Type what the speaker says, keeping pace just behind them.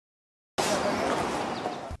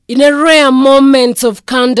In a rare moment of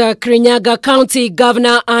candor, Kirinyaga County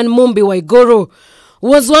Governor Ann Waiguru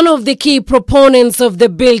was one of the key proponents of the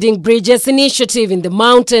Building Bridges initiative in the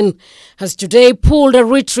mountain, has today pulled a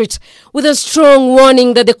retreat with a strong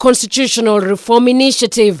warning that the constitutional reform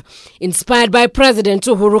initiative, inspired by President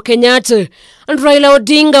Uhuru Kenyatta and Raila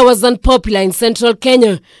Odinga, was unpopular in central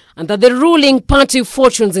Kenya, and that the ruling party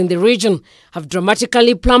fortunes in the region have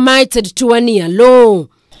dramatically plummeted to a near low.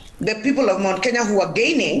 The people of Mount Kenya who are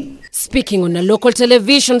gaining. Speaking on a local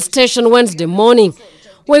television station Wednesday morning,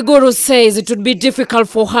 Waiguru says it would be difficult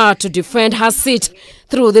for her to defend her seat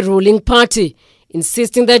through the ruling party,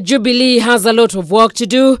 insisting that Jubilee has a lot of work to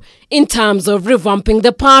do in terms of revamping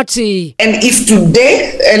the party. And if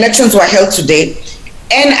today, elections were held today,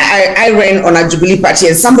 and I ran on a Jubilee party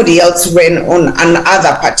and somebody else ran on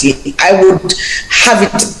another party, I would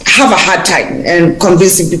have a hard time in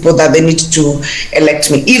convincing people that they need to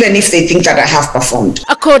elect me, even if they think that I have performed.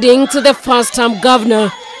 According to the first-term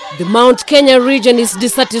governor, the Mount Kenya region is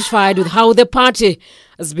dissatisfied with how the party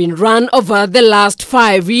has been run over the last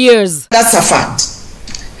 5 years. That's a fact.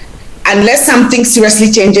 Unless something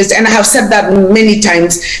seriously changes, and I have said that many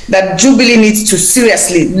times, that Jubilee needs to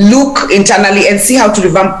seriously look internally and see how to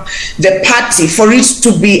revamp the party for it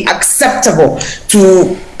to be acceptable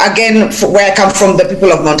to, again, where I come from, the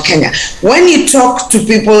people of Mount Kenya. When you talk to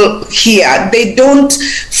people here, they don't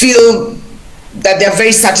feel that they're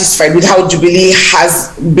very satisfied with how Jubilee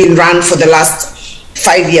has been run for the last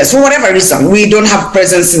 5 years. For whatever reason, we don't have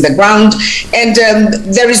presence in the ground, and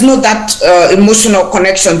there is no that emotional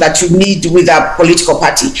connection that you need with a political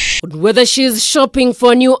party. Whether she is shopping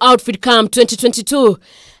for a new outfit come 2022,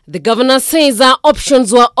 the governor says her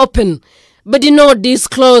options were open, but did not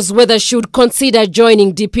disclose whether she would consider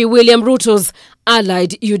joining DP William Ruto's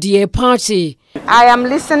allied UDA party. I am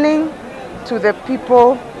listening to the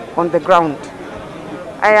people on the ground.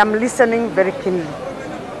 I am listening very keenly.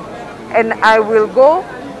 And I will go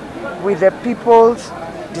with the people's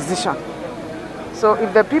decision. So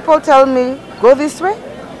if the people tell me, go this way,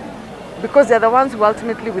 because they're the ones who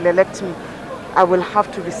ultimately will elect me, I will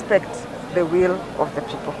have to respect the will of the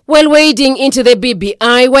people. While wading into the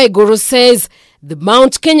BBI, Waiguru says the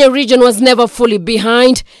Mount Kenya region was never fully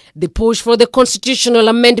behind the push for the constitutional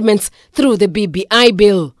amendments through the BBI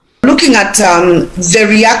bill. Looking at the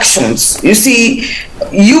reactions, you see,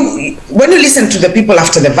 when you listen to the people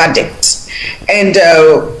after the verdict and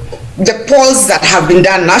the polls that have been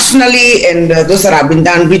done nationally and those that have been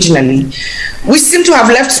done regionally, we seem to have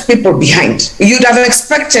left people behind. You'd have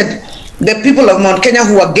expected the people of Mount Kenya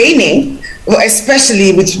who are gaining,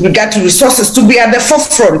 especially with regard to resources, to be at the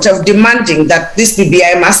forefront of demanding that this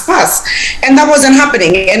BBI must pass. And that wasn't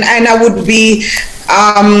happening. And I would be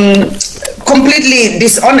completely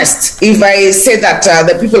dishonest if I say that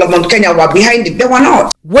the people of Mount Kenya were behind it. They were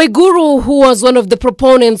not. Waiguru, who was one of the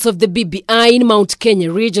proponents of the BBI in Mount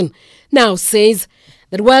Kenya region, now says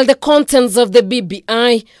that while the contents of the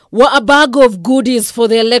BBI were a bag of goodies for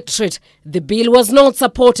the electorate, the bill was not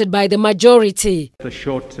supported by the majority. A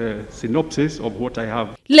short synopsis of what I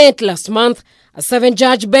have. Late last month, a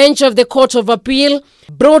 7-judge bench of the Court of Appeal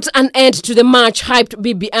brought an end to the much-hyped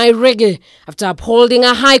BBI reggae after upholding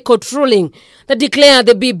a High Court ruling that declared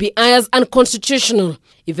the BBI as unconstitutional,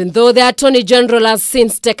 even though the Attorney General has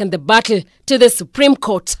since taken the battle to the Supreme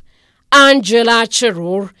Court. Angela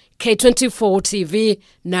Cheror, K24 TV,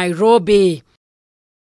 Nairobi.